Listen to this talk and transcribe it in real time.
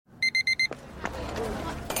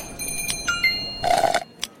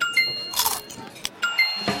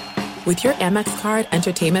With your Amex card,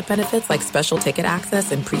 entertainment benefits like special ticket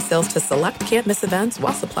access and pre-sales to select can't-miss events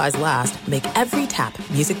while supplies last make every tap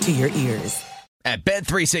music to your ears. At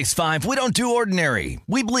Bet365, we don't do ordinary.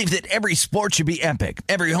 We believe that every sport should be epic.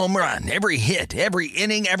 Every home run, every hit, every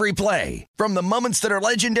inning, every play. From the moments that are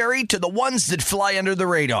legendary to the ones that fly under the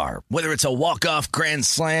radar. Whether it's a walk-off grand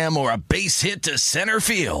slam or a base hit to center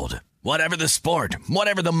field. Whatever the sport,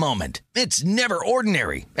 whatever the moment. It's never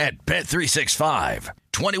ordinary at Bet365.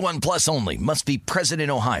 21 plus only. Must be present in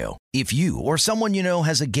Ohio. If you or someone you know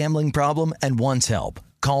has a gambling problem and wants help,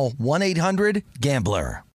 call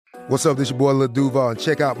 1-800-GAMBLER. What's up, this your boy Lil Duval, and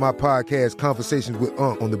check out my podcast, Conversations with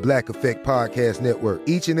Unc, on the Black Effect Podcast Network.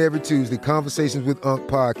 Each and every Tuesday, Conversations with Unc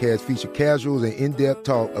podcast feature casuals and in-depth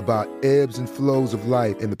talk about ebbs and flows of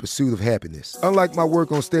life and the pursuit of happiness. Unlike my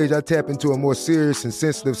work on stage, I tap into a more serious and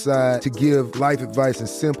sensitive side to give life advice and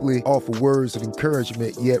simply offer words of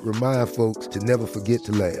encouragement, yet remind folks to never forget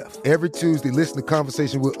to laugh. Every Tuesday, listen to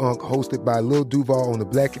Conversations with Unc, hosted by Lil Duval on the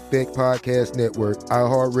Black Effect Podcast Network,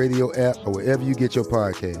 iHeartRadio app, or wherever you get your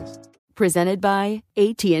podcasts. Presented by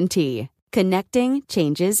AT&T. Connecting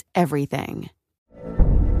changes everything.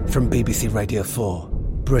 From BBC Radio 4,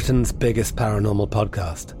 Britain's biggest paranormal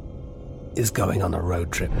podcast is going on a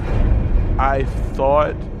road trip. I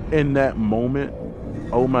thought in that moment,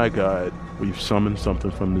 oh my God, we've summoned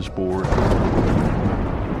something from this board.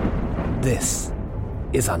 This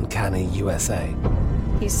is Uncanny USA.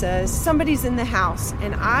 He says, somebody's in the house,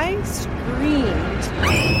 and I screamed.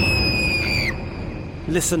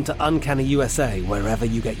 Listen to Uncanny USA wherever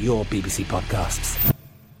you get your BBC podcasts,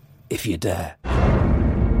 if you dare.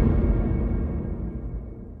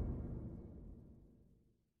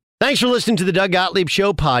 Thanks for listening to the Doug Gottlieb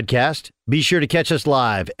Show podcast. Be sure to catch us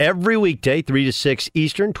live every weekday, 3 to 6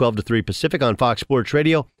 Eastern, 12 to 3 Pacific on Fox Sports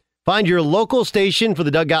Radio. Find your local station for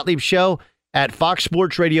the Doug Gottlieb Show at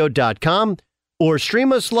foxsportsradio.com or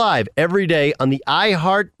stream us live every day on the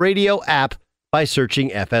iHeartRadio app by searching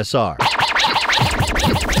FSR.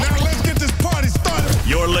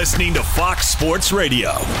 You're listening to Fox Sports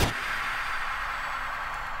Radio.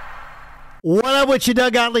 What up with you,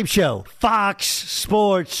 Doug Gottlieb Show? Fox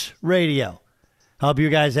Sports Radio. Hope you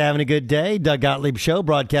guys are having a good day. Doug Gottlieb Show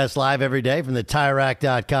broadcast live every day from the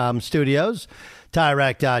TireRack.com studios.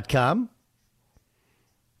 TireRack.com.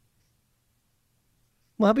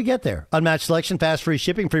 We'll help you get there. Unmatched selection, fast, free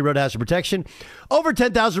shipping, free road hazard protection. Over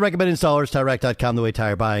 10,000 recommended installers. TireRack.com, the way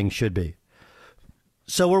tire buying should be.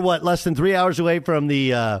 So we're, less than 3 hours away from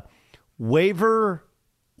the waiver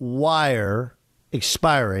wire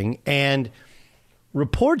expiring, and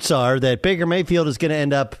reports are that Baker Mayfield is going to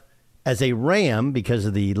end up as a Ram because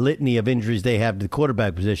of the litany of injuries they have to the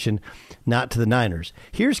quarterback position, not to the Niners.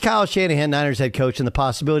 Here's Kyle Shanahan, Niners head coach, and the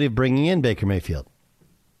possibility of bringing in Baker Mayfield.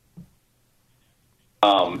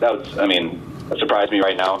 That surprised me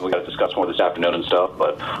right now. We got to discuss more this afternoon and stuff,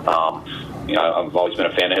 but I've always been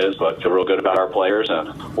a fan of his, but feel real good about our players,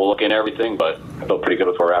 and we'll look into everything, but I feel pretty good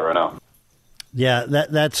with where we're at right now. Yeah,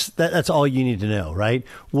 that's all you need to know, right?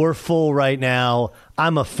 We're full right now.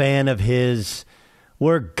 I'm a fan of his.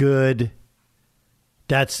 We're good.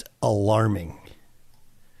 That's alarming,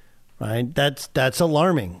 right? That's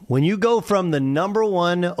alarming. When you go from the number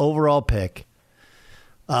one overall pick,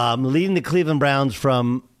 leading the Cleveland Browns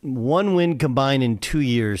from one win combined in 2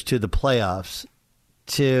 years to the playoffs,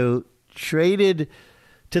 to traded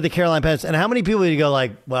to the Carolina Panthers. And how many people you go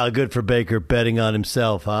like, wow, good for Baker betting on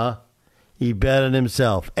himself, huh? He bet on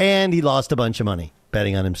himself. And he lost a bunch of money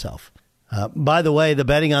betting on himself. By the way, the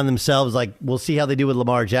betting on themselves, like, we'll see how they do with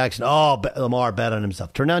Lamar Jackson. Oh, Lamar bet on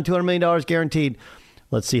himself. Turn down $200 million guaranteed.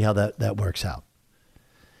 Let's see how that works out.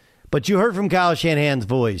 But you heard from Kyle Shanahan's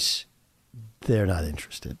voice. They're not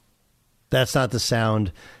interested. That's not the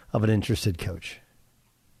sound of an interested coach.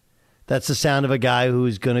 That's the sound of a guy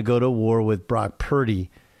who's going to go to war with Brock Purdy,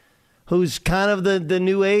 who's kind of the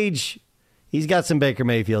new age. He's got some Baker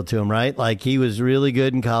Mayfield to him, right? Like, he was really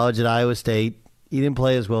good in college at Iowa State. He didn't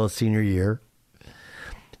play as well as senior year.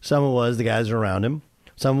 Some of it was the guys around him.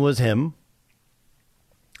 Some of it was him.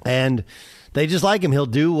 And they just like him. He'll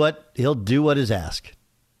do what is asked.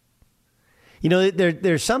 You know,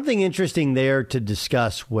 there's something interesting there to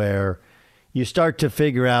discuss where you start to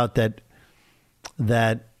figure out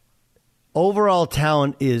that overall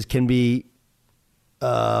talent can be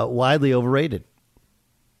widely overrated.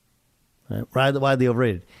 Right? Widely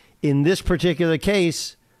overrated. In this particular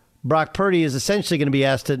case, Brock Purdy is essentially going to be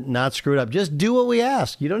asked to not screw it up. Just do what we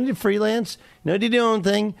ask. You don't need to freelance. You don't need to do your own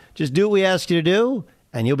thing. Just do what we ask you to do,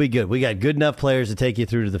 and you'll be good. We got good enough players to take you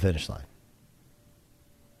through to the finish line.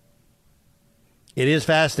 It is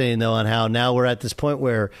fascinating, though, on how now we're at this point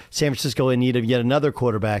where San Francisco in need of yet another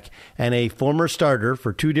quarterback and a former starter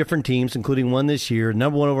for 2 different teams, including one this year,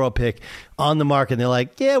 number 1 overall pick on the market. And they're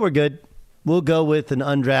like, yeah, we're good. We'll go with an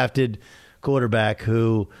undrafted quarterback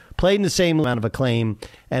who played in the same amount of acclaim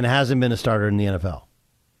and hasn't been a starter in the NFL.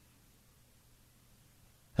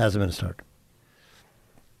 Hasn't been a starter.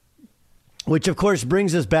 Which, of course,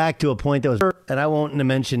 brings us back to a point that was, and I won't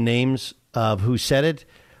mention names of who said it,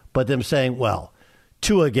 but them saying, well,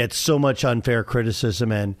 Tua gets so much unfair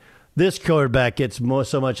criticism, and this quarterback gets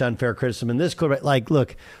so much unfair criticism, and this quarterback, like,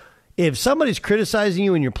 look, if somebody's criticizing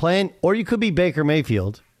you and you're playing, or you could be Baker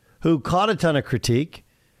Mayfield, who caught a ton of critique,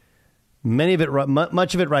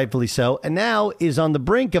 much of it rightfully so, and now is on the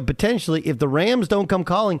brink of potentially, if the Rams don't come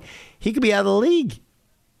calling, he could be out of the league.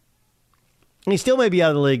 He still may be out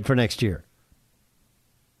of the league for next year.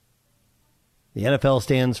 The NFL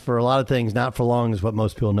stands for a lot of things, not for long is what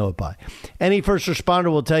most people know it by. Any first responder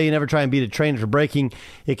will tell you never try and beat a train for braking.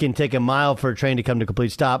 It can take a mile for a train to come to a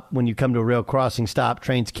complete stop. When you come to a rail crossing stop,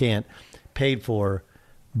 trains can't. Paid for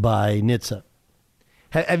by NHTSA.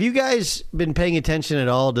 Have you guys been paying attention at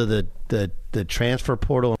all to the transfer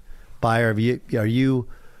portal buyer? Are you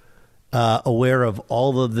aware of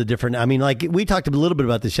all of the different... I mean, like we talked a little bit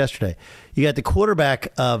about this yesterday. You got the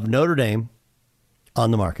quarterback of Notre Dame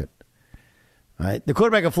on the market. Right. The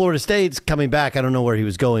quarterback of Florida State's coming back. I don't know where he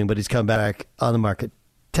was going, but he's come back on the market.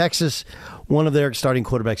 Texas, one of their starting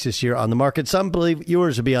quarterbacks this year on the market. Some believe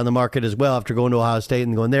yours will be on the market as well after going to Ohio State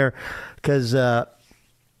and going there because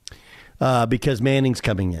Manning's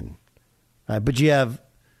coming in. But you're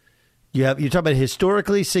talking about a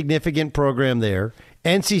historically significant program there.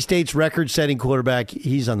 NC State's record-setting quarterback,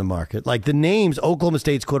 he's on the market. Like the names, Oklahoma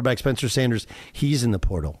State's quarterback Spencer Sanders, he's in the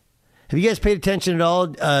portal. Have you guys paid attention at all,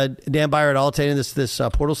 Dan Byer, at all to any of this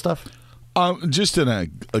portal stuff? Just in a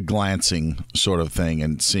glancing sort of thing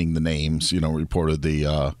and seeing the names, reported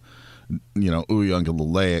the,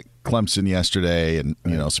 Uyunglele at Clemson yesterday and,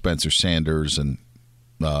 Spencer Sanders and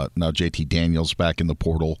now JT Daniels back in the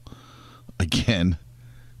portal again.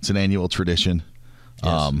 It's an annual tradition.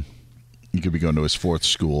 Yes. He could be going to his 4th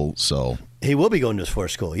school, so. He will be going to his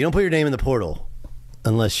 4th school. You don't put your name in the portal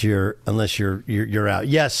unless you're out.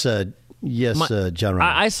 Yes, John Ryan.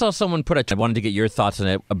 I saw someone I wanted to get your thoughts on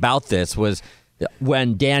it about this, was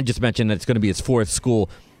when Dan just mentioned that it's going to be his 4th school.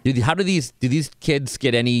 How do these kids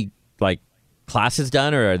get any classes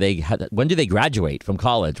done, or when do they graduate from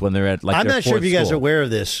college when they're at I'm their not sure if you guys school? are aware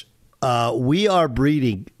of this. We are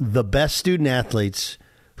breeding the best student athletes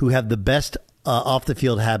who have the best off the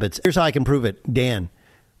field habits. Here's how I can prove it. Dan,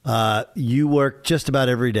 you work just about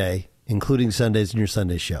every day, including Sundays in your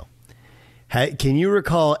Sunday show. Can you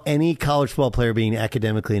recall any college football player being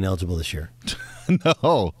academically ineligible this year?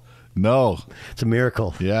 No. It's a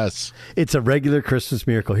miracle. Yes. It's a regular Christmas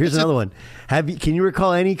miracle. Here's another one. Can you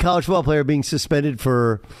recall any college football player being suspended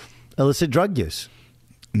for illicit drug use?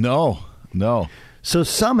 No. So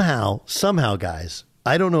somehow, guys,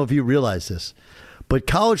 I don't know if you realize this, but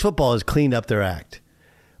college football has cleaned up their act.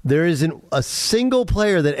 There isn't a single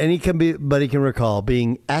player that anybody can recall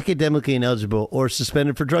being academically ineligible or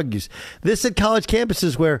suspended for drug use. This at college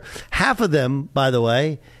campuses where half of them, by the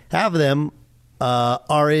way,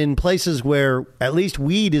 are in places where at least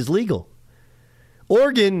weed is legal.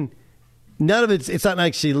 Oregon, none of it's not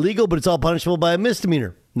actually legal, but it's all punishable by a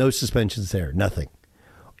misdemeanor. No suspensions there, nothing.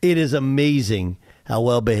 It is amazing how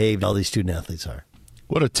well behaved all these student athletes are.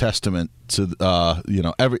 What a testament to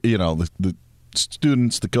the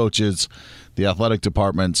students, the coaches, the athletic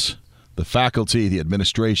departments, the faculty, the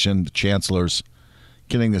administration, the chancellors,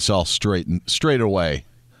 getting this all straight away.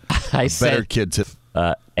 I said kid to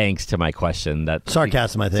angst to my question. That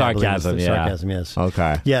sarcasm, I think. Sarcasm, yeah. Sarcasm, yes.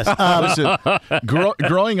 Okay. Yes. Listen,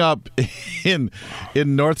 growing up in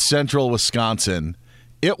north central Wisconsin,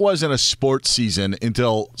 it wasn't a sports season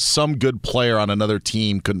until some good player on another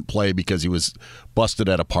team couldn't play because he was busted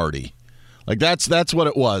at a party. Like that's what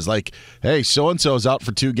it was. Like, hey, so and so's out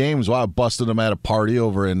for 2 games. Wow, I busted him at a party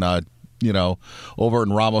over in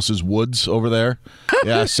Ramos's woods over there.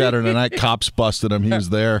 Yeah, Saturday night, cops busted him. He was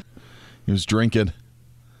there. He was drinking.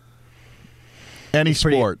 Any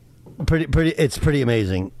sport. Pretty. It's pretty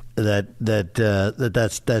amazing that's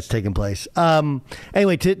taken place.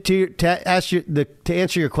 Anyway, to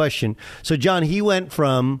answer your question. So, John, he went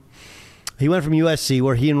from USC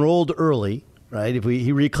where he enrolled early. Right,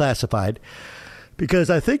 he reclassified because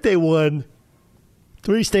I think they won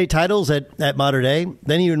 3 state titles at Mater Dei.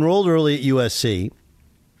 Then he enrolled early at USC.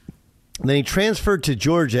 Then he transferred to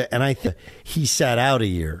Georgia, and I think he sat out a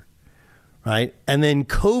year. Right, and then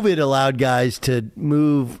COVID allowed guys to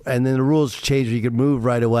move, and then the rules changed where you could move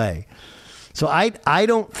right away. So I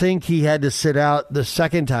don't think he had to sit out the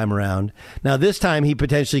second time around. Now, this time he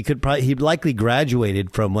potentially he likely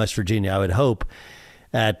graduated from West Virginia, I would hope,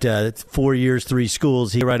 at 4 years, 3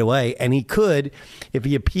 schools right away. And he could, if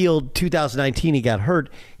he appealed 2019, he got hurt,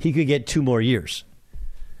 he could get 2 more years.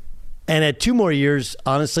 And at 2 more years,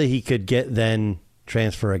 honestly, he could then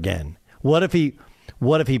transfer again. What if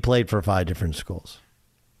he played for 5 different schools?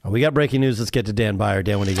 We got breaking news. Let's get to Dan Byer.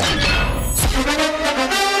 Dan, what do you got?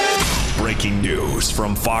 Breaking news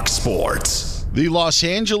from Fox Sports. The Los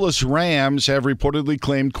Angeles Rams have reportedly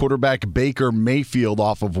claimed quarterback Baker Mayfield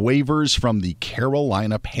off of waivers from the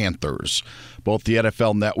Carolina Panthers. Both the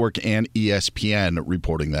NFL Network and ESPN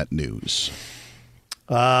reporting that news.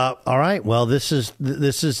 All right. Well, this is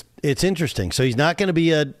it's interesting. So he's not going to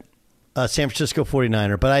be a San Francisco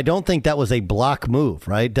 49er, but I don't think that was a block move,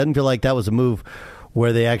 right? Doesn't feel like that was a move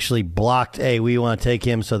where they actually blocked, hey, we want to take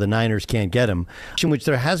him so the Niners can't get him, which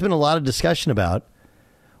there has been a lot of discussion about.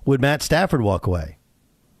 Would Matt Stafford walk away?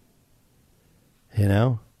 You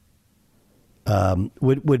know?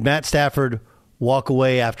 Would Matt Stafford walk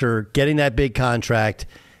away after getting that big contract,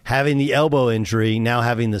 having the elbow injury, now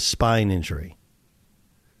having the spine injury?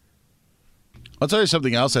 I'll tell you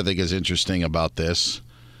something else I think is interesting about this.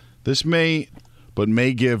 This may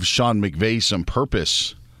give Sean McVay some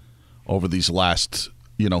purpose over these last,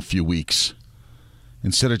 few weeks.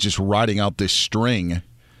 Instead of just riding out this string,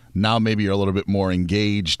 now maybe you're a little bit more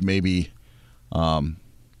engaged. Maybe, I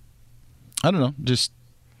don't know, just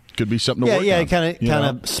could be something to work on. Yeah, it kind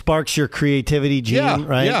of sparks your creativity gene,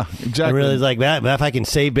 right? Yeah, exactly. And really like that. If I can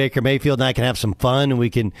save Baker Mayfield and I can have some fun and we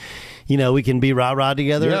can be rah-rah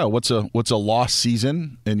together. Yeah, what's a lost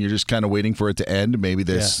season and you're just kind of waiting for it to end. Maybe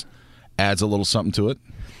this adds a little something to it.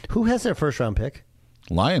 Who has their first round pick?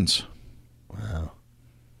 Lions.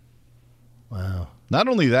 Wow. Not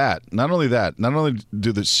only that. Not only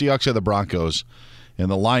do the Seahawks have the Broncos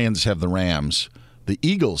and the Lions have the Rams, the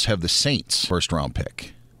Eagles have the Saints first round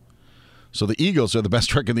pick. So the Eagles are the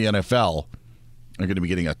best record in the NFL. Are going to be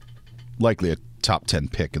getting likely a top 10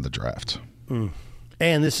 pick in the draft.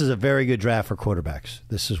 And this is a very good draft for quarterbacks.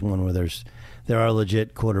 This is one where there are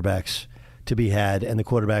legit quarterbacks to be had, and the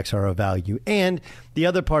quarterbacks are of value. And the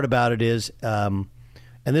other part about it is,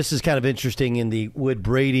 and this is kind of interesting in the would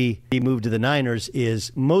Brady move to the Niners,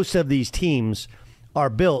 is most of these teams are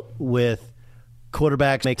built with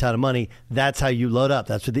quarterbacks make a ton of money. That's how you load up.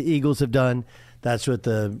 That's what the Eagles have done. That's what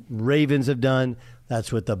the Ravens have done.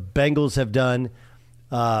 That's what the Bengals have done.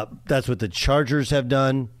 That's what the Chargers have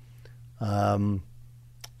done. The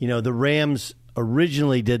Rams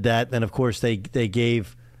originally did that. Then, of course, they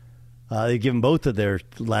gave both of their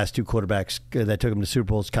last 2 quarterbacks that took them to Super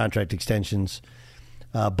Bowls contract extensions.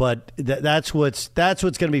 But that's what's going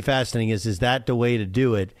to be fascinating. Is that the way to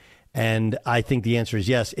do it? And I think the answer is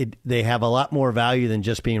yes. They have a lot more value than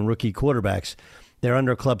just being rookie quarterbacks. They're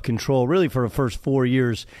under club control really for the first 4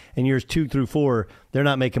 years, and years 2 through 4, they're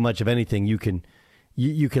not making much of anything. You can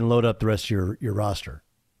load up the rest of your roster.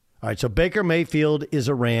 All right, so Baker Mayfield is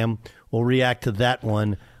a Ram. We'll react to that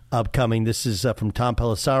one upcoming. This is from Tom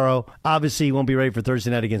Pelissero. Obviously, he won't be ready for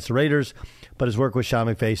Thursday night against the Raiders, but his work with Sean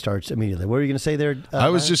McVay starts immediately. What were you going to say there? I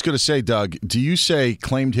was just going to say, Doug, do you say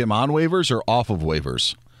claimed him on waivers or off of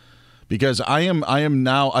waivers? Because I am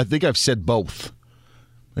now, I think I've said both.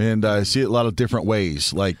 And I see it a lot of different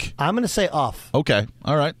ways. Like I'm going to say off. Okay,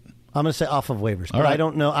 all right. I'm going to say off of waivers, but right. I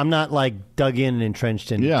don't know. I'm not like dug in and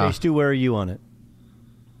entrenched in. Yeah. Stu, where are you on it?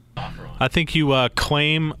 I think you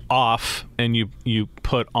claim off and you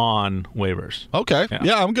put on waivers. Okay.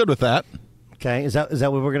 Yeah, I'm good with that. Okay. Is that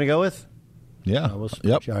what we're going to go with? Yeah.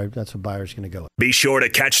 Yep. That's what Byer's going to go with. Be sure to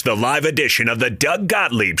catch the live edition of the Doug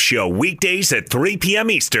Gottlieb Show weekdays at 3 p.m.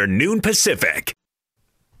 Eastern, noon Pacific.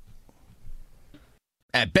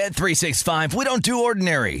 At Bet365, we don't do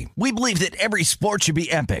ordinary. We believe that every sport should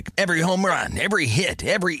be epic. Every home run, every hit,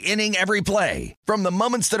 every inning, every play. From the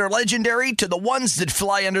moments that are legendary to the ones that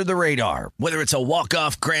fly under the radar. Whether it's a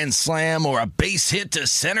walk-off grand slam or a base hit to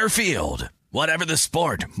center field. Whatever the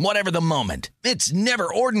sport, whatever the moment. It's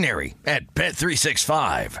never ordinary at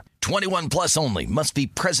Bet365. 21 plus only. Must be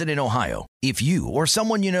present in Ohio. If you or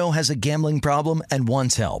someone you know has a gambling problem and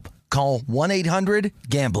wants help, call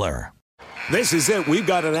 1-800-GAMBLER. This is it. We've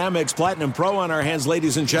got an Amex Platinum Pro on our hands,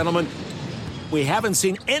 ladies and gentlemen. We haven't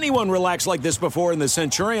seen anyone relax like this before in the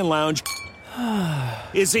Centurion Lounge.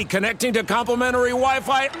 Is he connecting to complimentary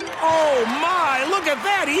Wi-Fi? Oh, my. Look at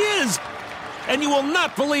that. He is. And you will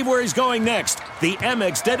not believe where he's going next. The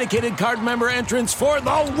Amex dedicated card member entrance for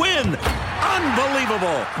the win.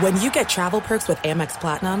 Unbelievable. When you get travel perks with Amex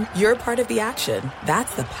Platinum, you're part of the action.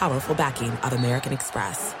 That's the powerful backing of American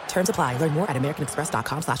Express. Terms apply. Learn more at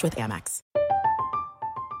americanexpress.com/withAmex.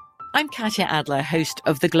 I'm Katya Adler, host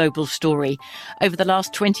of The Global Story. Over the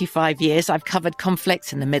last 25 years, I've covered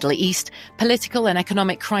conflicts in the Middle East, political and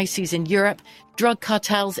economic crises in Europe, drug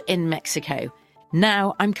cartels in Mexico.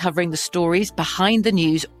 Now I'm covering the stories behind the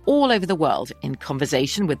news all over the world in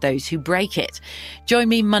conversation with those who break it. Join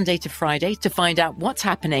me Monday to Friday to find out what's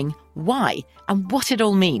happening, why, and what it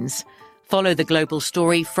all means. Follow The Global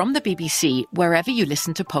Story from the BBC wherever you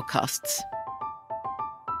listen to podcasts.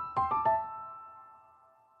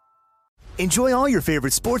 Enjoy all your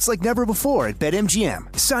favorite sports like never before at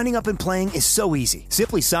BetMGM. Signing up and playing is so easy.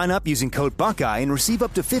 Simply sign up using code Buckeye and receive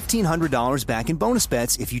up to $1,500 back in bonus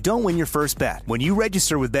bets if you don't win your first bet. When you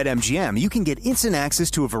register with BetMGM, you can get instant access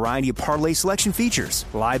to a variety of parlay selection features,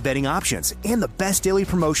 live betting options, and the best daily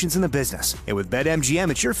promotions in the business. And with BetMGM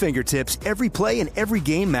at your fingertips, every play and every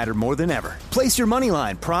game matter more than ever. Place your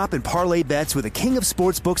moneyline, prop, and parlay bets with the king of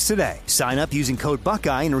sportsbooks today. Sign up using code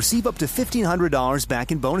Buckeye and receive up to $1,500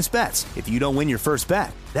 back in bonus bets if you don't win your first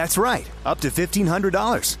bet. That's right, up to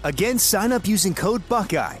 $1,500. Again, sign up using code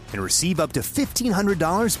Buckeye and receive up to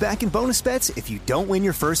 $1,500 back in bonus bets if you don't win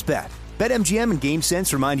your first bet. BetMGM and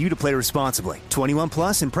GameSense remind you to play responsibly. 21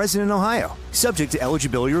 plus and present in Ohio. Subject to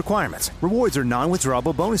eligibility requirements. Rewards are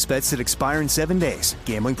non-withdrawable bonus bets that expire in 7 days.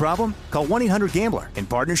 Gambling problem? Call 1-800-GAMBLER in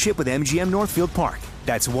partnership with MGM Northfield Park.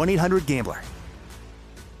 That's 1-800-GAMBLER.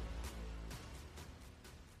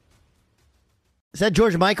 Is that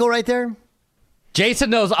George Michael right there? Jason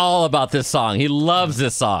knows all about this song. He loves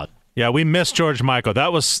this song. Yeah, we missed George Michael.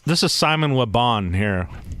 This is Simon Le Bon here.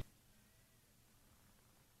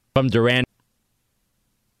 From Duran.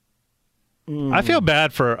 I feel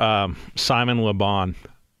bad for Simon Le Bon.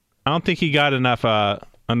 I don't think he got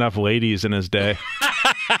enough ladies in his day.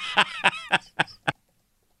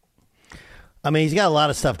 I mean, he's got a lot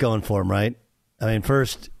of stuff going for him, right? I mean,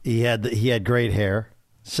 first, he had great hair.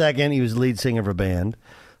 Second, he was the lead singer of a band.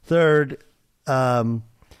 Third,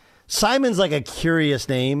 Simon's like a curious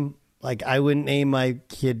name. Like, I wouldn't name my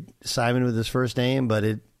kid Simon with his first name, but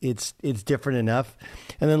it's different enough.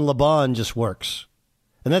 And then Le Bon just works.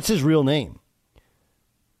 And that's his real name.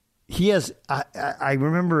 He has, I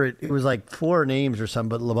remember it was like 4 names or something,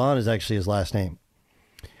 but Le Bon is actually his last name.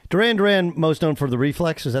 Duran Duran, most known for The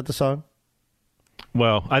Reflex. Is that the song?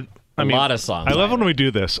 Well, I mean, a lot of songs. I love when we do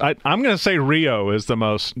this. I'm going to say Rio is the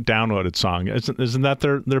most downloaded song. Isn't that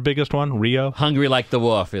their biggest one? Rio? Hungry Like the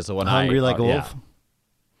Wolf is the one. Hungry Like a Wolf?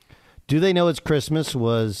 Yeah. Do They Know It's Christmas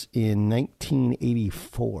was in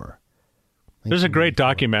 1984. There's a great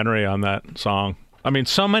documentary on that song. I mean,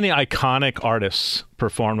 so many iconic artists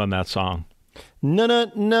performed on that song.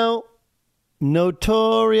 No.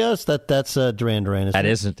 Notorious. That's Duran Duran. That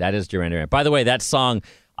is Duran Duran. By the way, that song,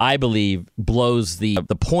 I believe, blows the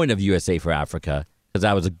point of USA for Africa, because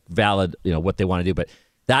that was a valid, what they want to do. But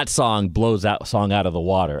that song blows that song out of the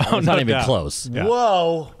water. It's not even close. Yeah.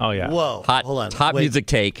 Whoa. Oh, yeah. Whoa. Hold on. Hot music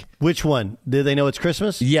take. Which one? Do They Know It's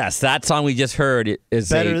Christmas? Yes, that song we just heard is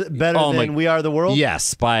better than We Are the World?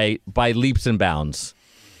 Yes, by leaps and bounds.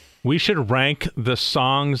 We should rank the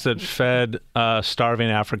songs that fed starving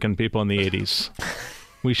African people in the 80s.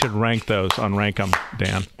 We should rank those on Rank 'em,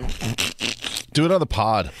 Dan. Do it on the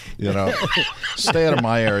pod, Stay out of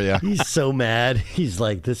my area. He's so mad. He's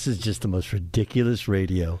like, this is just the most ridiculous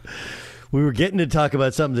radio. We were getting to talk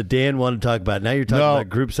about something that Dan wanted to talk about. Now you're talking about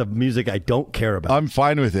groups of music I don't care about. I'm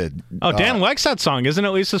fine with it. Oh, Dan likes that song. Isn't it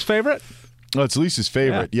Lisa's favorite? Oh, it's Lisa's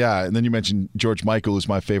favorite, yeah. And then you mentioned George Michael, who's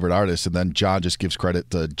my favorite artist, and then John just gives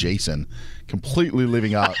credit to Jason, completely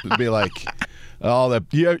living out. It'd be like,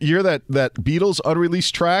 you hear that Beatles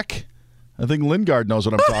unreleased track? I think Lingard knows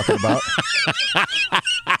what I'm talking about.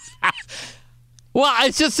 Well,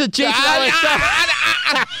 it's just a Jason.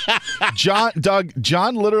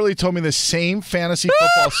 John literally told me the same fantasy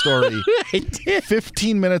football story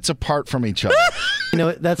 15 minutes apart from each other.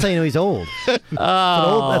 That's how you know he's old. That's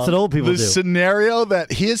what old people do. The scenario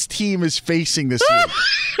that his team is facing this week.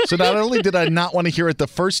 So not only did I not want to hear it the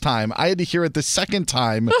first time, I had to hear it the second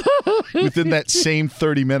time within that same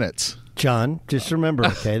 30 minutes. John, just remember,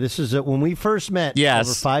 okay, this is when we first met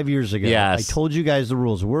over 5 years ago. Yes. I told you guys the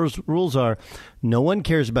rules. Rules are no one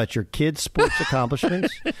cares about your kids' sports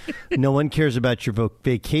accomplishments. No one cares about your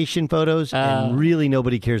vacation photos. And really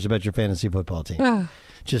nobody cares about your fantasy football team.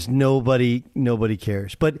 Just nobody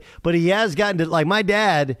cares. But he has gotten to, like my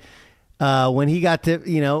dad, when he got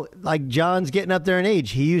to, like John's getting up there in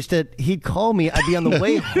age, he'd call me. I'd be on the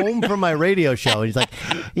way home from my radio show. And he's like,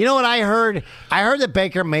 you know what I heard? I heard that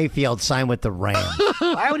Baker Mayfield signed with the Rams.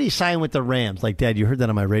 Why would he sign with the Rams? Like, Dad, you heard that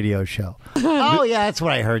on my radio show. Oh, yeah, that's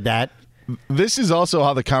what I heard that. This is also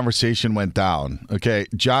how the conversation went down. Okay,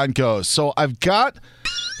 John goes, so I've got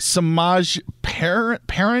Samaj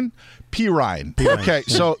Perrin? Pirine. Okay,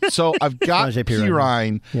 so I've got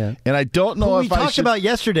Pirine, and I don't know if we talked about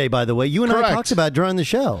yesterday, by the way. You and I talked about during the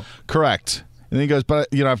show. Correct. And then he goes, but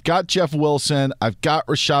I've got Jeff Wilson, I've got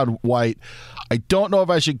Rashad White. I don't know if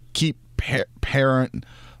I should keep Perrin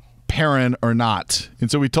or not. And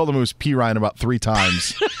so we told him it was Pirine about 3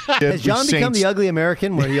 times. Has John become the ugly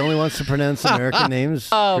American where he only wants to pronounce American names?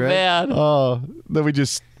 Oh, correct? Man. Oh, then we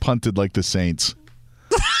just punted like the Saints.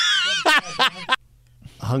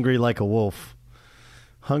 Hungry like a wolf.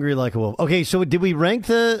 Hungry like a wolf. Okay, so did we rank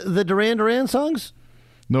the Duran Duran songs?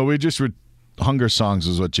 No, we just Hunger Songs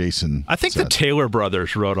is what Jason I think said. the Taylor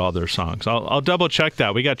brothers wrote all their songs. I'll double check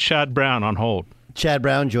that. We got Chad Brown on hold. Chad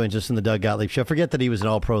Brown joins us in the Doug Gottlieb Show. Forget that he was an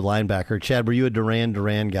all-pro linebacker. Chad, were you a Duran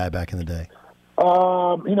Duran guy back in the day?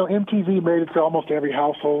 MTV made it to almost every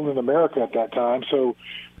household in America at that time. So,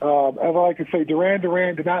 as I like to say, Duran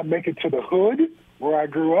Duran did not make it to the hood where I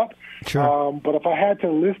grew up. Sure. But if I had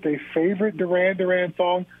to list a favorite Duran Duran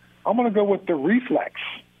song, I'm going to go with The Reflex.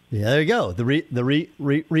 Yeah, there you go. The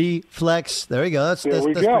reflex. There you go. That's go.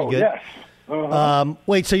 pretty good. Yes.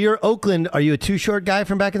 Wait, so you're Oakland. Are you a Too Short guy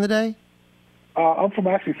from back in the day? I'm from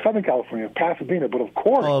actually Southern California, Pasadena, but of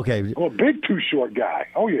course, I'm a big Too Short guy.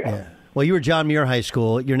 Oh, yeah. Well, you were John Muir High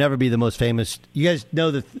School. You'll never be the most famous. You guys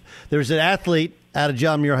know that there's an athlete out of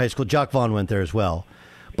John Muir High School. Jock Vaughn went there as well.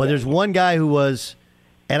 But there's one guy who was,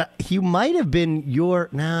 and he might have been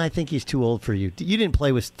I think he's too old for you. You didn't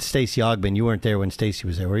play with Stacey Ogben. You weren't there when Stacey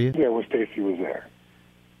was there, were you? Yeah, when Stacey was there.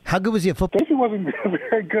 How good was he at football? Stacey wasn't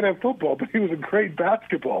very good at football, but he was a great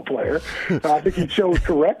basketball player. I think he chose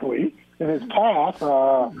correctly in his path.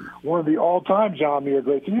 One of the all-time John Muir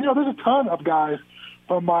greats. And, there's a ton of guys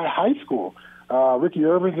from my high school. Ricky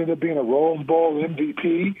Irvins ended up being a Rose Bowl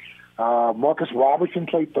MVP. Marcus Robertson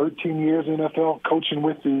played 13 years in the NFL, coaching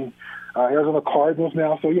with the Arizona Cardinals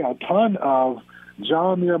now. So, a ton of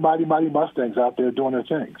John Muir Mighty Mustangs out there doing their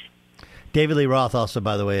things. David Lee Roth also,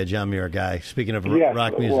 by the way, a John Muir guy. Speaking of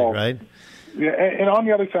rock music, right? Yeah, and on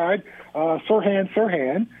the other side,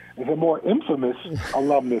 Sirhan is a more infamous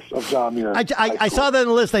alumnus of John Muir. I saw that on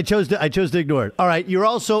the list. I chose to ignore it. All right, you're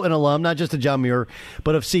also an alum, not just of John Muir,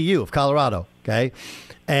 but of CU, of Colorado. Okay,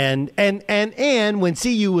 and when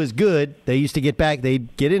CU was good, they used to get back.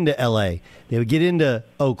 They'd get into L.A. They would get into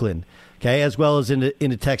Oakland, okay, as well as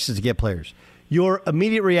into Texas to get players. Your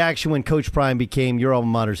immediate reaction when Coach Prime became your alma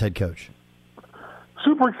mater's head coach?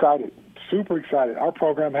 Super excited. Our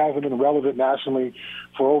program hasn't been relevant nationally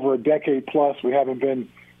for over a decade plus. We haven't been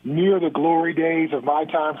near the glory days of my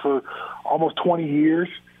time for almost 20 years.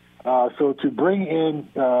 So to bring in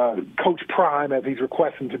Coach Prime, as he's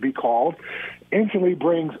requesting to be called, instantly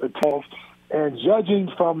brings a test. And judging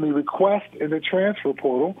from the request in the transfer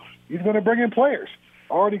portal, he's going to bring in players.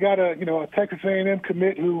 Already got a Texas A&M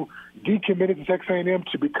commit who decommitted to Texas A&M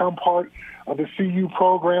to become part of the CU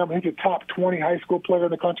program. He's a top 20 high school player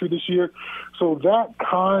in the country this year. So that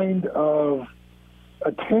kind of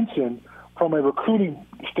attention from a recruiting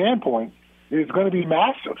standpoint is going to be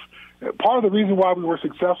massive. Part of the reason why we were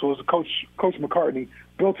successful is Coach McCartney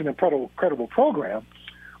built an incredible program.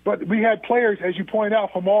 But we had players, as you pointed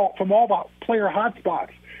out, from all the player hotspots.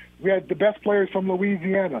 We had the best players from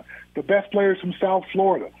Louisiana, the best players from South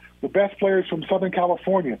Florida, the best players from Southern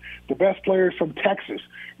California, the best players from Texas.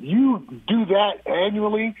 You do that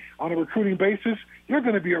annually on a recruiting basis, you're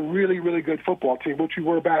going to be a really, really good football team, which we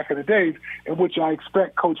were back in the days, and which I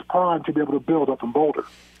expect Coach Prime to be able to build up in Boulder.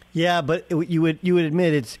 Yeah, but you would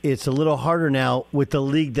admit it's a little harder now with the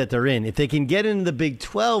league that they're in. If they can get into the Big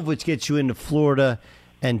 12, which gets you into Florida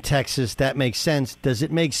and Texas, that makes sense. Does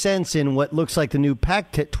it make sense in what looks like the new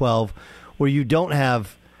Pac-12, where you don't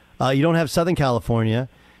have Southern California,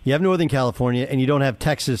 you have Northern California, and you don't have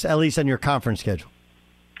Texas, at least on your conference schedule?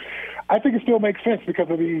 I think it still makes sense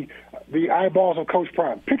because of the eyeballs of Coach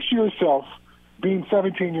Prime. Picture yourself being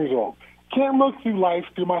 17 years old. Can't look through life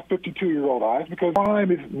through my 52-year-old eyes because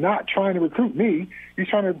Prime is not trying to recruit me. He's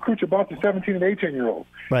trying to recruit about the 17 and 18-year-olds.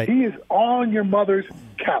 Right. He is on your mother's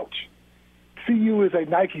couch. CU is a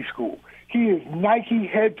Nike school. He is Nike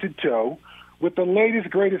head to toe with the latest,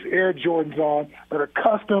 greatest Air Jordans on that are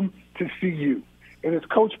custom to CU. And it's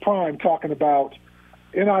Coach Prime talking about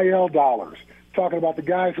NIL dollars, talking about the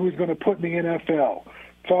guys who he's going to put in the NFL,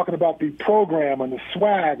 talking about the program and the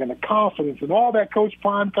swag and the confidence and all that Coach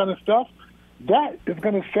Prime kind of stuff. That is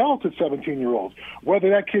going to sell to 17-year-olds,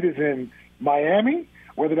 whether that kid is in Miami,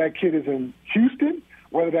 whether that kid is in Houston,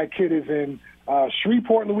 whether that kid is in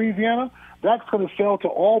Shreveport, Louisiana. That's going to sell to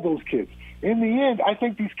all those kids. In the end, I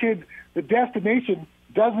think these kids, the destination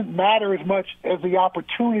doesn't matter as much as the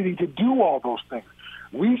opportunity to do all those things.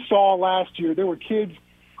 We saw last year there were kids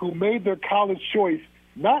who made their college choice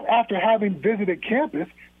not after having visited campus.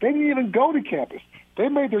 They didn't even go to campus. They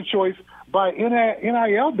made their choice by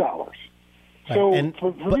NIL dollars. So, and,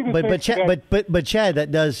 for me to but Chad,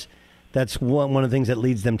 that's one of the things that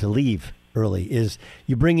leads them to leave early is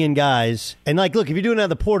you bring in guys and look, if you're doing it out of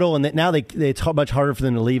the portal and now it's much harder for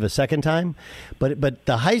them to leave a second time. But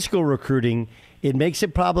the high school recruiting, it makes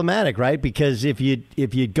it problematic, right? Because if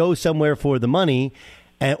you go somewhere for the money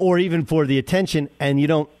or even for the attention and you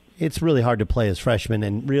don't, it's really hard to play as freshmen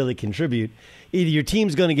and really contribute. Either your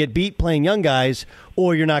team's going to get beat playing young guys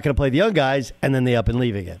or you're not going to play the young guys and then they up and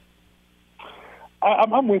leave again.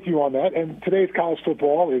 I'm with you on that. And today's college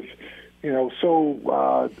football is,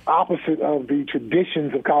 so opposite of the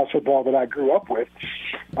traditions of college football that I grew up with.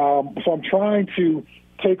 So I'm trying to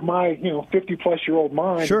take my, 50-plus-year-old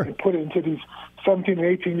mind and put it into these 17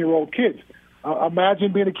 and 18-year-old kids.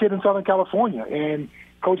 Imagine being a kid in Southern California and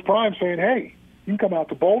Coach Prime saying, hey, you can come out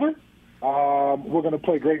to Boulder. We're going to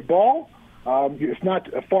play great ball. It's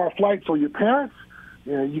not a far flight for your parents.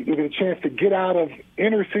 You get a chance to get out of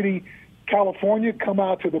inner city California, come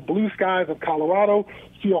out to the blue skies of Colorado,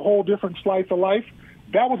 see a whole different slice of life.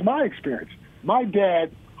 That was my experience. My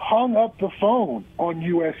dad hung up the phone on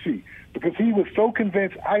USC because he was so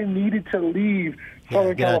convinced I needed to leave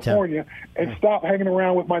Southern California and stop hanging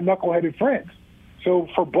around with my knuckleheaded friends. So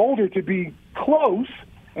for Boulder to be close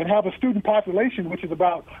and have a student population which is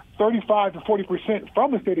about 35 to 40%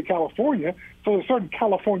 from the state of California, so there's a certain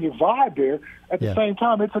California vibe there. At the same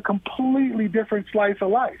time, it's a completely different slice of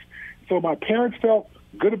life. So my parents felt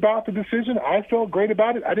good about the decision. I felt great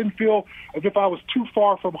about it. I didn't feel as if I was too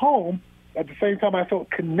far from home. At the same time, I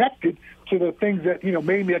felt connected to the things that,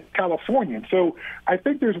 made me a Californian. So I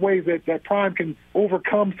think there's ways that Prime can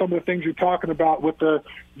overcome some of the things you're talking about with the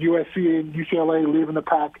USC and UCLA leaving the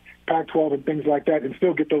Pac-12 and things like that and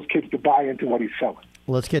still get those kids to buy into what he's selling.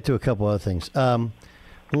 Let's get to a couple other things.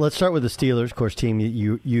 Let's start with the Steelers, of course, team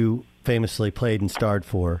you famously played and starred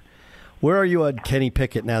for. Where are you on Kenny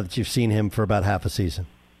Pickett now that you've seen him for about half a season?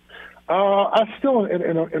 I'm still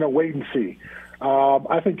in a wait and see.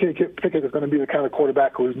 I think Kenny Pickett is going to be the kind of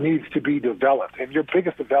quarterback who needs to be developed. And your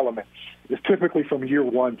biggest development is typically from year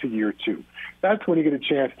 1 to year 2. That's when you get a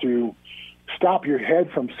chance to stop your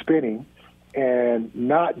head from spinning and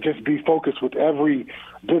not just be focused with every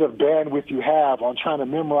bit of bandwidth you have on trying to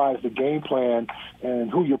memorize the game plan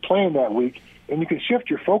and who you're playing that week. And you can shift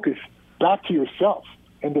your focus back to yourself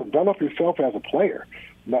and develop yourself as a player.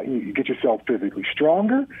 Now, you get yourself physically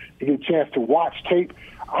stronger. You get a chance to watch tape.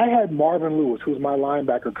 I had Marvin Lewis, who's my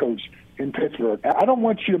linebacker coach in Pittsburgh. I don't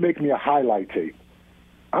want you to make me a highlight tape.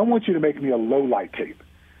 I want you to make me a low-light tape.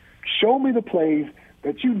 Show me the plays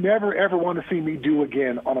that you never, ever want to see me do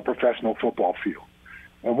again on a professional football field.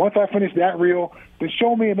 And once I finish that reel, then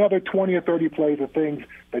show me another 20 or 30 plays of things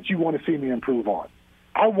that you want to see me improve on.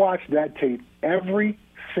 I watched that tape every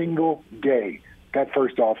single day that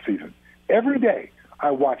first off season. Every day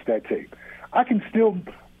I watch that tape. I can still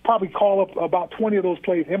probably call up about 20 of those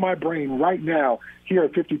plays in my brain right now here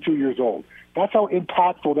at 52 years old. That's how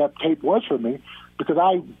impactful that tape was for me because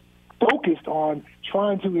I focused on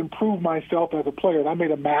trying to improve myself as a player. And I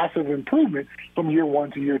made a massive improvement from year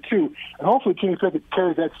 1 to year 2. And hopefully Kenny Pickett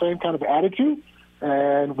carries that same kind of attitude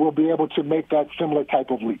and we'll be able to make that similar type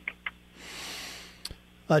of leap.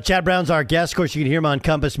 Chad Brown's our guest. Of course, you can hear him on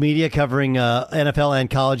Compass Media covering NFL and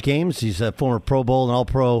college games. He's a former Pro Bowl and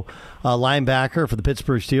All-Pro linebacker for the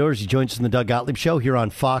Pittsburgh Steelers. He joins us in the Doug Gottlieb Show here on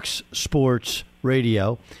Fox Sports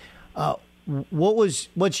Radio.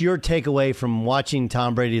 What's your takeaway from watching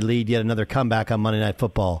Tom Brady lead yet another comeback on Monday Night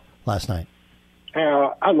Football last night?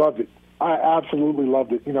 I loved it. I absolutely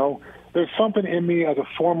loved it. There's something in me as a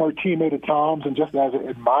former teammate of Tom's and just as an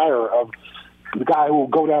admirer of the guy who will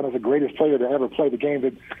go down as the greatest player to ever play the game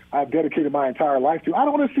that I've dedicated my entire life to. I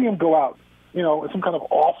don't want to see him go out, in some kind of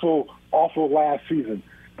awful last season.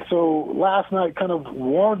 So last night kind of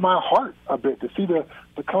warmed my heart a bit to see the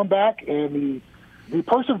comeback and the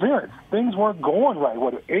perseverance. Things weren't going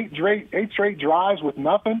right. Eight straight drives with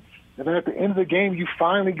nothing, and then at the end of the game, you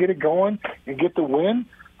finally get it going and get the win.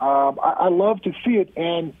 I love to see it.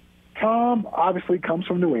 And Tom obviously comes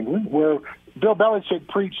from New England, where Bill Belichick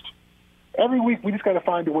preached, every week we just got to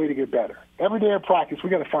find a way to get better. Every day of practice, we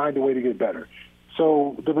got to find a way to get better.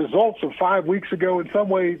 So the results of 5 weeks ago in some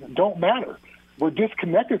ways don't matter. We're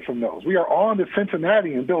disconnected from those. We are on to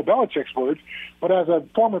Cincinnati in Bill Belichick's words, but as a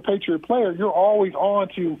former Patriot player, you're always on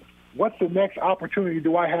to what's the next opportunity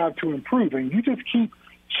do I have to improve? And you just keep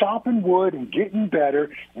chopping wood and getting better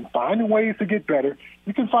and finding ways to get better,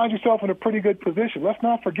 you can find yourself in a pretty good position. Let's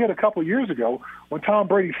not forget a couple of years ago when Tom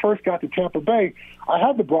Brady first got to Tampa Bay, I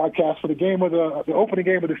had the broadcast for the opening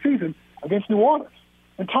game of the season against New Orleans.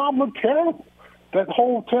 And Tom looked terrible. That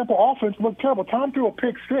whole Tampa offense looked terrible. Tom threw a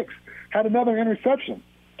pick six, had another interception.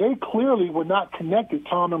 They clearly were not connected,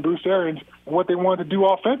 Tom and Bruce Arians, in what they wanted to do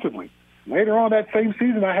offensively. Later on that same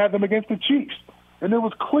season, I had them against the Chiefs. And it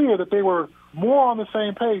was clear that they were more on the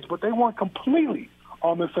same page, but they weren't completely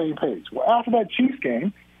on the same page. Well, after that Chiefs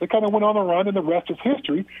game, they kind of went on a run, and the rest is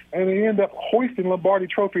history, and they end up hoisting Lombardi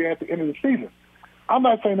Trophy at the end of the season. I'm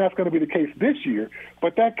not saying that's going to be the case this year,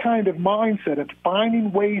 but that kind of mindset of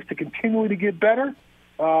finding ways to continually to get better,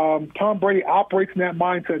 Tom Brady operates in that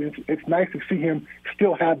mindset. It's nice to see him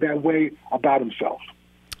still have that way about himself.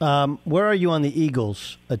 Where are you on the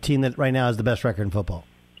Eagles, a team that right now has the best record in football?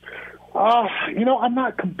 I'm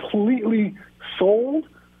not completely sold.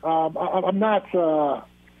 I'm not trying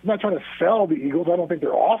to sell the Eagles. I don't think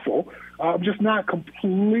they're awful. I'm just not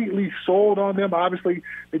completely sold on them. Obviously,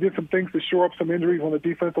 they did some things to shore up some injuries on the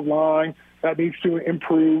defensive line. That needs to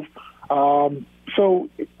improve. So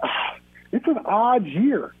it's an odd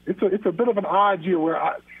year. It's a bit of an odd year where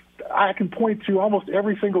I can point to almost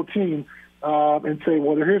every single team and say,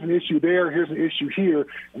 well, here's an issue there, here's an issue here,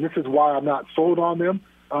 and this is why I'm not sold on them.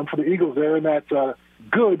 For the Eagles, they're in that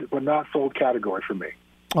good but not sold category for me.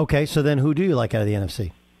 Okay, so then who do you like out of the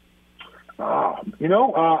NFC?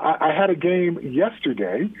 I had a game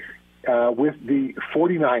yesterday with the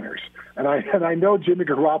 49ers, and I know Jimmy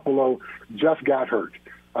Garoppolo just got hurt.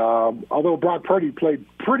 Although Brock Purdy played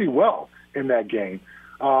pretty well in that game,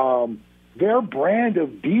 their brand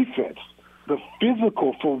of defense, the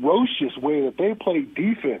physical, ferocious way that they play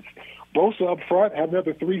defense, Bosa up front had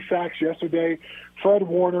another 3 sacks yesterday. Fred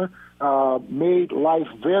Warner made life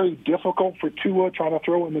very difficult for Tua trying to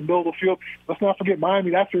throw in the middle of the field. Let's not forget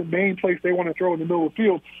Miami, that's their main place they want to throw in the middle of the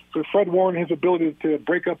field. So Fred Warner, his ability to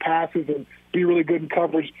break up passes and be really good in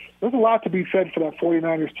coverage, there's a lot to be said for that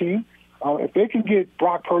 49ers team. If they can get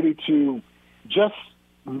Brock Purdy to just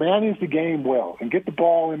manage the game well and get the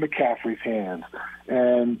ball in McCaffrey's hands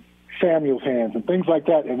and Samuel's hands and things like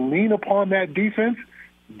that and lean upon that defense,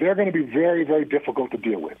 they're going to be very, very difficult to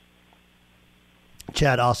deal with.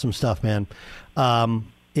 Chad, awesome stuff, man.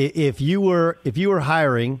 If you were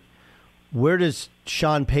hiring, where does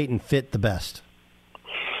Sean Payton fit the best?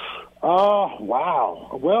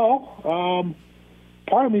 Wow. Well,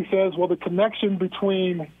 part of me says, well, the connection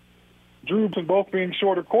between Drew and both being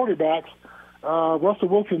shorter quarterbacks, Russell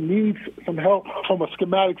Wilson needs some help from a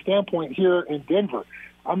schematic standpoint here in Denver.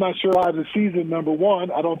 I'm not sure why the season, number one.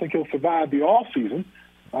 I don't think he'll survive the off season.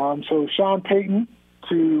 So Sean Payton,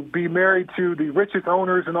 to be married to the richest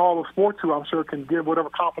owners in all of sports, who I'm sure can give whatever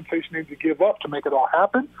compensation they need to give up to make it all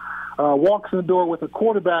happen, walks in the door with a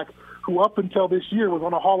quarterback who up until this year was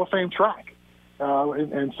on a Hall of Fame track.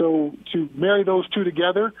 And so to marry those two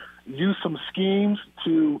together, use some schemes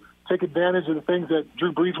to take advantage of the things that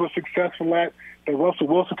Drew Brees was successful at, that Russell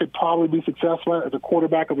Wilson could probably be successful at as a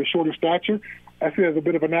quarterback of a shorter stature, I see it as a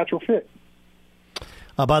bit of a natural fit.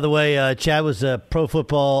 By the way, Chad was a Pro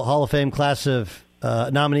Football Hall of Fame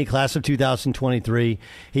nominee class of 2023.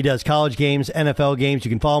 He does college games, NFL games. You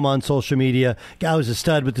can follow him on social media. Guy was a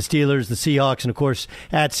stud with the Steelers, the Seahawks, and, of course,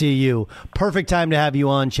 at CU. Perfect time to have you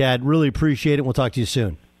on, Chad. Really appreciate it. We'll talk to you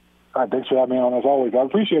soon. All right, thanks for having me on, as always. I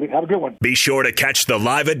appreciate it. Have a good one. Be sure to catch the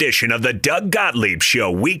live edition of the Doug Gottlieb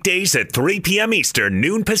Show weekdays at 3 p.m. Eastern,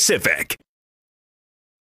 noon Pacific.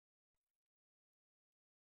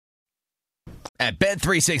 At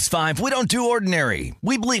Bet365, we don't do ordinary.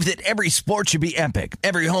 We believe that every sport should be epic.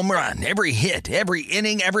 Every home run, every hit, every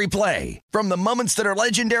inning, every play. From the moments that are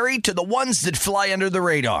legendary to the ones that fly under the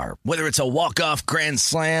radar. Whether it's a walk-off grand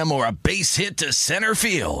slam or a base hit to center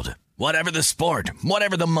field. Whatever the sport,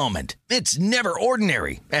 whatever the moment. It's never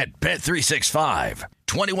ordinary at Bet365.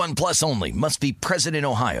 21 plus only. Must be present in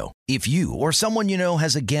Ohio. If you or someone you know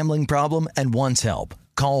has a gambling problem and wants help,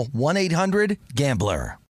 call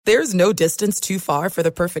 1-800-GAMBLER. There's no distance too far for the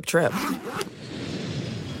perfect trip.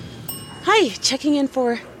 Hi, checking in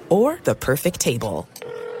for... Or the perfect table.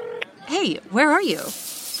 Hey, where are you?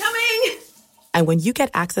 Coming! And when you get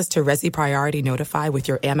access to Resi Priority Notify with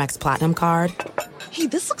your Amex Platinum card... Hey,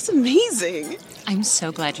 this looks amazing. I'm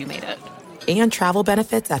so glad you made it. And travel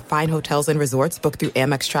benefits at fine hotels and resorts booked through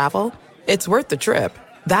Amex Travel, it's worth the trip.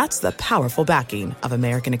 That's the powerful backing of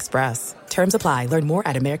American Express. Terms apply. Learn more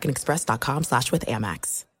at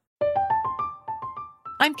americanexpress.com/withAmex.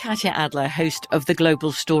 I'm Katya Adler, host of The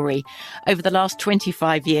Global Story. Over the last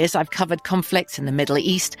 25 years, I've covered conflicts in the Middle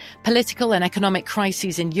East, political and economic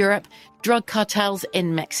crises in Europe, drug cartels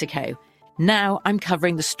in Mexico. Now I'm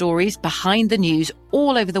covering the stories behind the news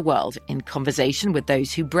all over the world in conversation with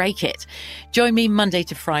those who break it. Join me Monday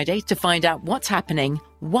to Friday to find out what's happening,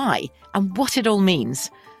 why, and what it all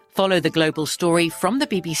means. Follow The Global Story from the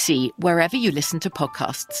BBC wherever you listen to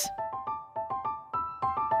podcasts.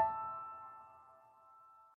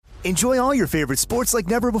 Enjoy all your favorite sports like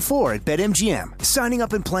never before at BetMGM. Signing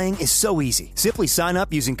up and playing is so easy. Simply sign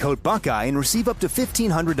up using code Buckeye and receive up to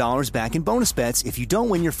 $1,500 back in bonus bets if you don't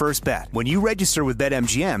win your first bet. When you register with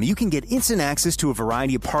BetMGM, you can get instant access to a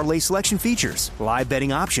variety of parlay selection features, live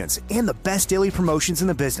betting options, and the best daily promotions in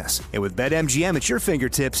the business. And with BetMGM at your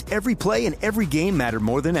fingertips, every play and every game matter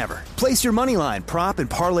more than ever. Place your moneyline, prop, and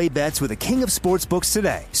parlay bets with the king of sportsbooks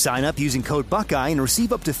today. Sign up using code Buckeye and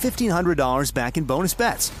receive up to $1,500 back in bonus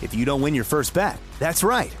bets if you don't win your first bet. That's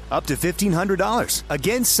right, up to $1,500.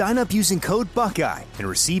 Again, sign up using code Buckeye and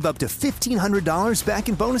receive up to $1,500 back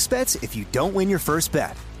in bonus bets if you don't win your first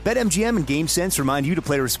bet. BetMGM and GameSense remind you to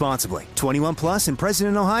play responsibly. 21 plus and present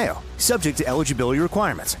in Ohio. Subject to eligibility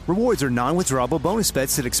requirements. Rewards are non-withdrawable bonus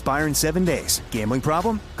bets that expire in 7 days. Gambling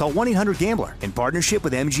problem? Call 1-800-GAMBLER in partnership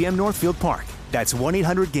with MGM Northfield Park. That's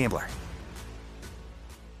 1-800-GAMBLER.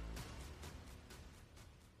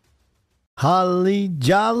 Holly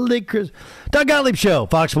Jolly Chris. Doug Gottlieb Show,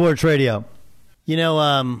 Fox Sports Radio. You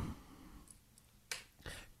know,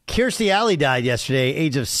 Kirstie Alley died yesterday,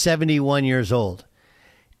 age of 71 years old.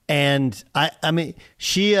 And I mean,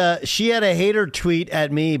 she had a hater tweet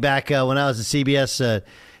at me back when I was at CBS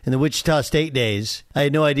in the Wichita State days. I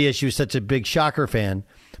had no idea she was such a big Shocker fan.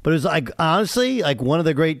 But it was like, honestly, like one of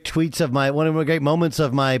the great tweets of one of the great moments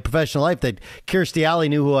of my professional life that Kirstie Alley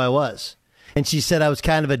knew who I was. And she said I was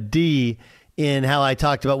kind of a D in how I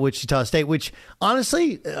talked about Wichita State, which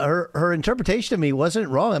honestly, her interpretation of me wasn't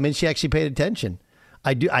wrong. I mean, she actually paid attention.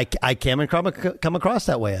 I can come across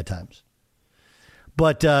that way at times.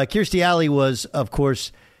 But Kirstie Alley was, of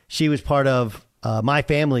course, she was part of my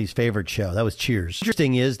family's favorite show. That was Cheers.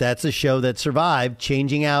 Interesting is that's a show that survived,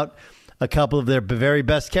 changing out a couple of their very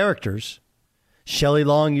best characters. Shelley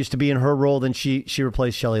Long used to be in her role, then she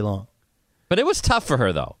replaced Shelley Long. But it was tough for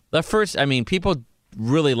her, though. The first, I mean, people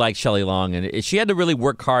really liked Shelley Long, and she had to really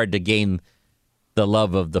work hard to gain the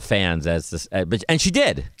love of the fans. And she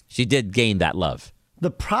did. She did gain that love.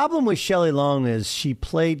 The problem with Shelley Long is she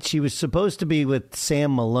was supposed to be with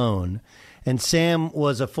Sam Malone, and Sam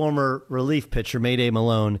was a former relief pitcher, Mayday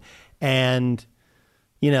Malone, and,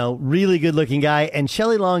 you know, really good-looking guy, and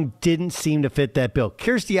Shelley Long didn't seem to fit that bill.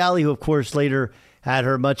 Kirstie Alley, who, of course, later had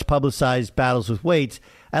her much-publicized battles with weights,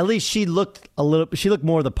 at least she looked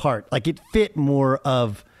more the part. Like it fit more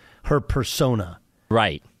of her persona.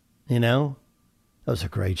 Right. You know? That was a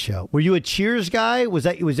great show. Were you a Cheers guy? Was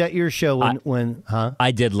that your show when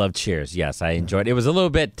I did love Cheers. Yes, I enjoyed it. It was a little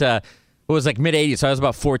bit it was like mid-80s, so I was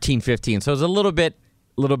about 14, 15. So it was a little bit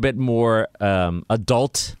more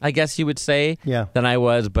adult, I guess you would say, than I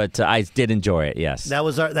was, but I did enjoy it. Yes. That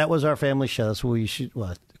was our family show. That's what we should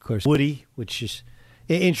of course, Woody, which is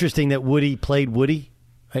interesting that Woody played Woody.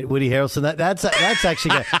 Right, Woody Harrelson. That's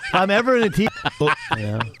actually good. If I'm ever in a team.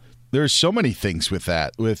 There's so many things with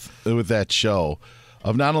that that show,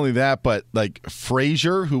 of not only that, but like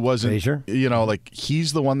Frasier, who wasn't, you know, like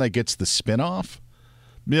he's the one that gets the spinoff,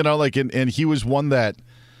 you know, like and he was one that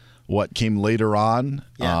came later on,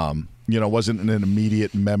 you know, wasn't an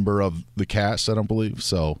immediate member of the cast, I don't believe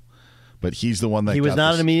so. But he's the one that he was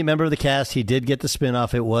not an immediate member of the cast. He did get the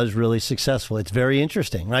spinoff. It was really successful. It's very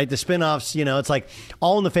interesting, right? The spinoffs, you know, it's like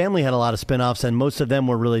All in the Family had a lot of spinoffs, and most of them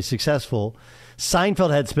were really successful.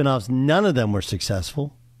 Seinfeld had spinoffs. None of them were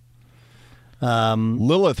successful.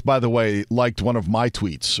 Lilith, by the way, liked one of my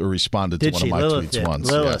tweets or responded to one of my tweets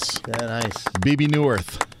once. Lilith. Yes. Yeah, nice. BB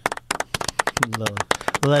Newirth. Well,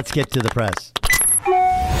 let's get to the press.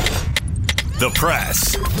 The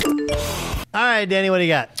press. All right, Danny, what do you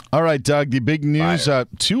got? All right, Doug, the big news,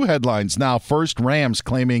 two headlines now. First, Rams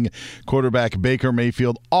claiming quarterback Baker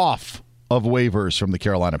Mayfield off of waivers from the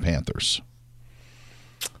Carolina Panthers.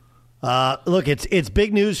 Look, it's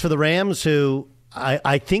big news for the Rams, who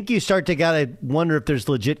I think you start to gotta wonder if there's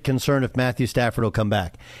legit concern if Matthew Stafford will come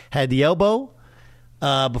back. Had the elbow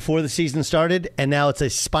before the season started, and now it's a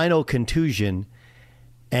spinal contusion.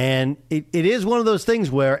 And it is one of those things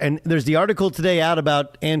where, and there's the article today out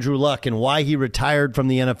about Andrew Luck and why he retired from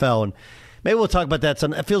the NFL. And maybe we'll talk about that.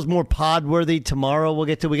 It feels more pod worthy tomorrow. We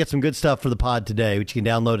get some good stuff for the pod today, which you can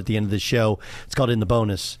download at the end of the show. It's called In the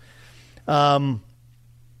Bonus.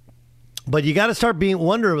 But you got to start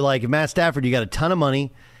wonder, like, Matt Stafford, you got a ton of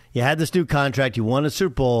money. You had this new contract. You won a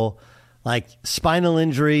Super Bowl. Like, spinal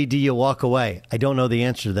injury, do you walk away? I don't know the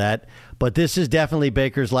answer to that. But this is definitely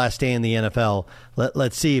Baker's last day in the NFL.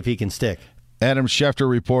 Let's see if he can stick. Adam Schefter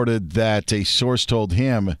reported that a source told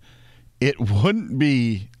him it wouldn't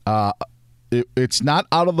be it's not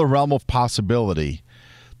out of the realm of possibility.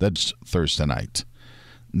 That's Thursday night.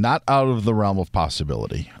 Not out of the realm of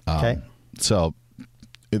possibility. Okay. So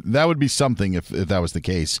that would be something if that was the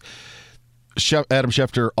case. Adam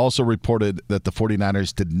Schefter also reported that the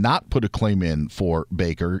 49ers did not put a claim in for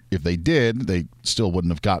Baker. If they did, they still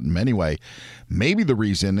wouldn't have gotten him anyway. Maybe the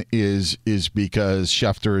reason is because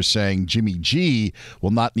Schefter is saying Jimmy G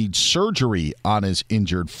will not need surgery on his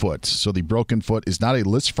injured foot. So the broken foot is not a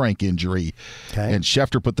Lisfranc injury. Okay. And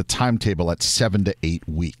Schefter put the timetable at 7 to 8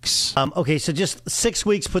 weeks. Okay, so just 6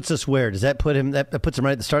 weeks puts us where? Does that put him? That puts him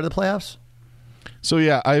right at the start of the playoffs? So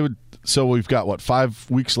yeah, I would. So we've got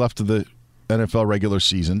 5 weeks left of the NFL regular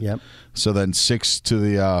season. Yep. So then 6 to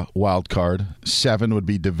the wild card. 7 would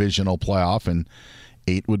be divisional playoff, and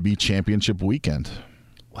 8 would be championship weekend.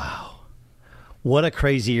 Wow. What a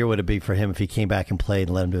crazy year would it be for him if he came back and played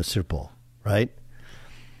and led him to a Super Bowl, right?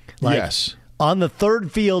 Like, yes. On the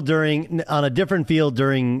third field on a different field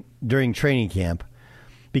during training camp,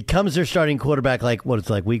 becomes their starting quarterback like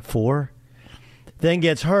week 4, then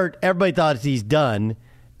gets hurt. Everybody thought he's done,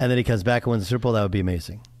 and then he comes back and wins the Super Bowl. That would be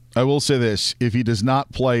amazing. I will say this. If he does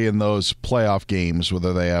not play in those playoff games,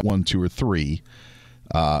 whether they have 1, 2, or 3,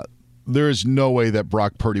 there is no way that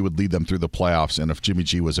Brock Purdy would lead them through the playoffs, and if Jimmy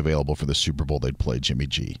G was available for the Super Bowl, they'd play Jimmy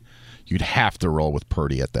G. You'd have to roll with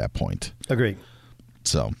Purdy at that point. Agree.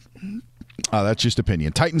 So that's just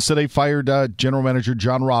opinion. Titans today fired general manager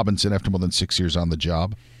John Robinson after more than 6 years on the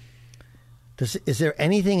job. Is there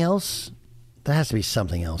anything else? There has to be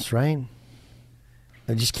something else, right?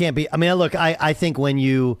 It just can't be. I mean, look, I think when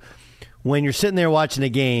you're sitting there watching a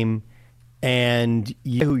game and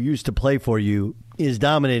who used to play for you is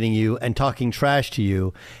dominating you and talking trash to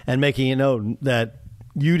you and making you know that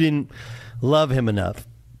you didn't love him enough.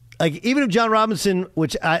 Like, even if John Robinson,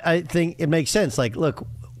 which I think it makes sense, like, look,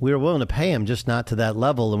 we were willing to pay him, just not to that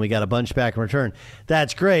level, and we got a bunch back in return.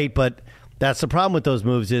 That's great, but that's the problem with those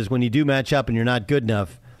moves is when you do match up and you're not good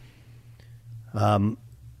enough,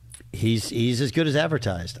 he's as good as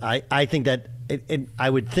advertised. I think that I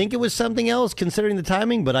would think it was something else considering the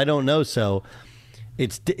timing, but I don't know. So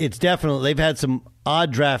it's definitely, they've had some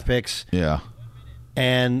odd draft picks. Yeah.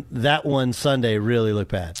 And that one Sunday really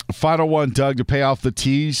looked bad. Final one, Doug, to pay off the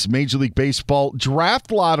tease. Major League Baseball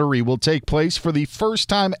draft lottery will take place for the first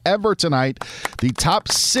time ever tonight. The top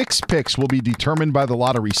 6 picks will be determined by the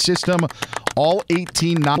lottery system. All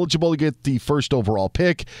 18 not eligible to get the first overall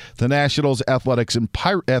pick. The Nationals, Athletics, and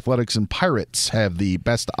Pirates have the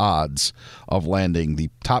best odds of landing the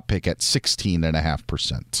top pick at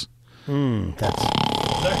 16.5%. That's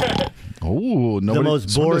the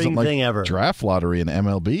most boring like thing ever. Draft lottery in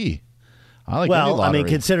MLB. I like any well, I lottery. mean,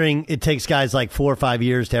 considering it takes guys like 4 or 5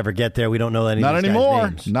 years to ever get there, we don't know any of these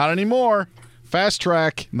guys' names. Not anymore. Fast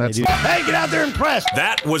track. That's hey, get out there and press.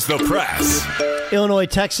 That was the press. Illinois,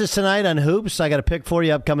 Texas tonight on Hoops. I got a pick for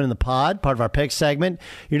you upcoming in the pod, part of our pick segment.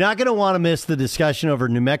 You're not going to want to miss the discussion over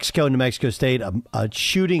New Mexico State, a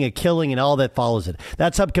shooting, a killing, and all that follows it.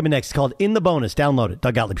 That's upcoming next. It's called In the Bonus. Download it.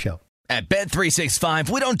 Doug Gottlieb Show. At Bet365,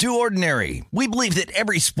 we don't do ordinary. We believe that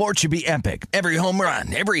every sport should be epic. Every home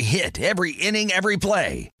run, every hit, every inning, every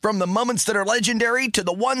play. From the moments that are legendary to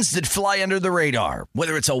the ones that fly under the radar.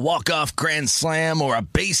 Whether it's a walk-off grand slam or a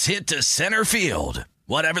base hit to center field.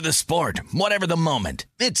 Whatever the sport, whatever the moment.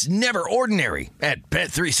 It's never ordinary at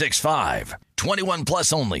Bet365. 21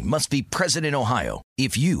 plus only. Must be present in Ohio.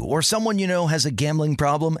 If you or someone you know has a gambling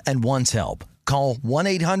problem and wants help, call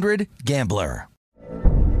 1-800-GAMBLER.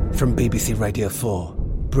 From BBC Radio 4,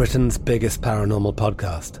 Britain's biggest paranormal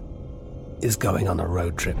podcast is going on a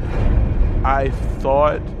road trip. I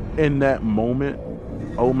thought in that moment,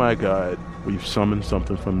 oh my God, we've summoned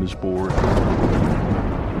something from this board.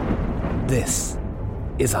 This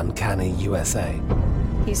is Uncanny USA.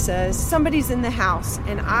 He says, somebody's in the house,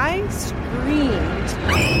 and I screamed.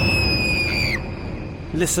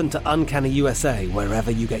 Listen to Uncanny USA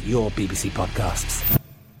wherever you get your BBC podcasts,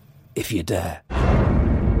 if you dare.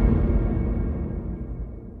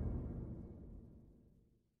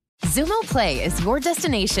 Xumo Play is your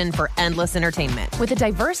destination for endless entertainment. With a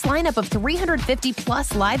diverse lineup of 350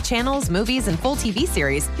 plus live channels, movies, and full TV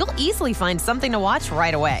series, you'll easily find something to watch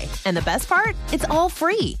right away. And the best part? It's all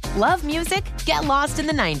free. Love music? Get lost in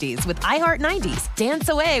the 90s with iHeart 90s. Dance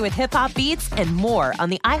away with hip-hop beats and more on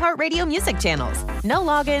the iHeartRadio music channels. No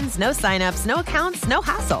logins, no signups, no accounts, no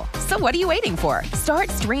hassle. So what are you waiting for? Start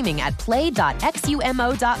streaming at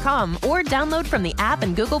play.xumo.com or download from the app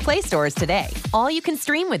and Google Play stores today. All you can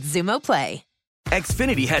stream with Xumo Play.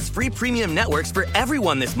 Xfinity has free premium networks for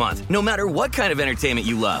everyone this month, no matter what kind of entertainment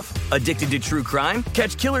you love. Addicted to true crime?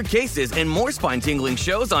 Catch killer cases and more spine-tingling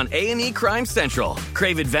shows on A&E Crime Central.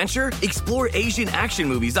 Crave adventure? Explore Asian action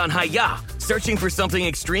movies on Hi-Ya. Searching for something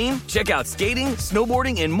extreme? Check out skating,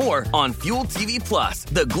 snowboarding, and more on Fuel TV Plus,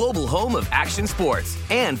 the global home of action sports.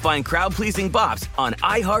 And find crowd-pleasing bops on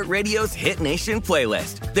iHeartRadio's Hit Nation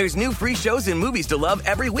playlist. There's new free shows and movies to love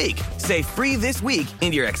every week. Say free this week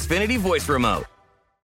in your Xfinity voice remote.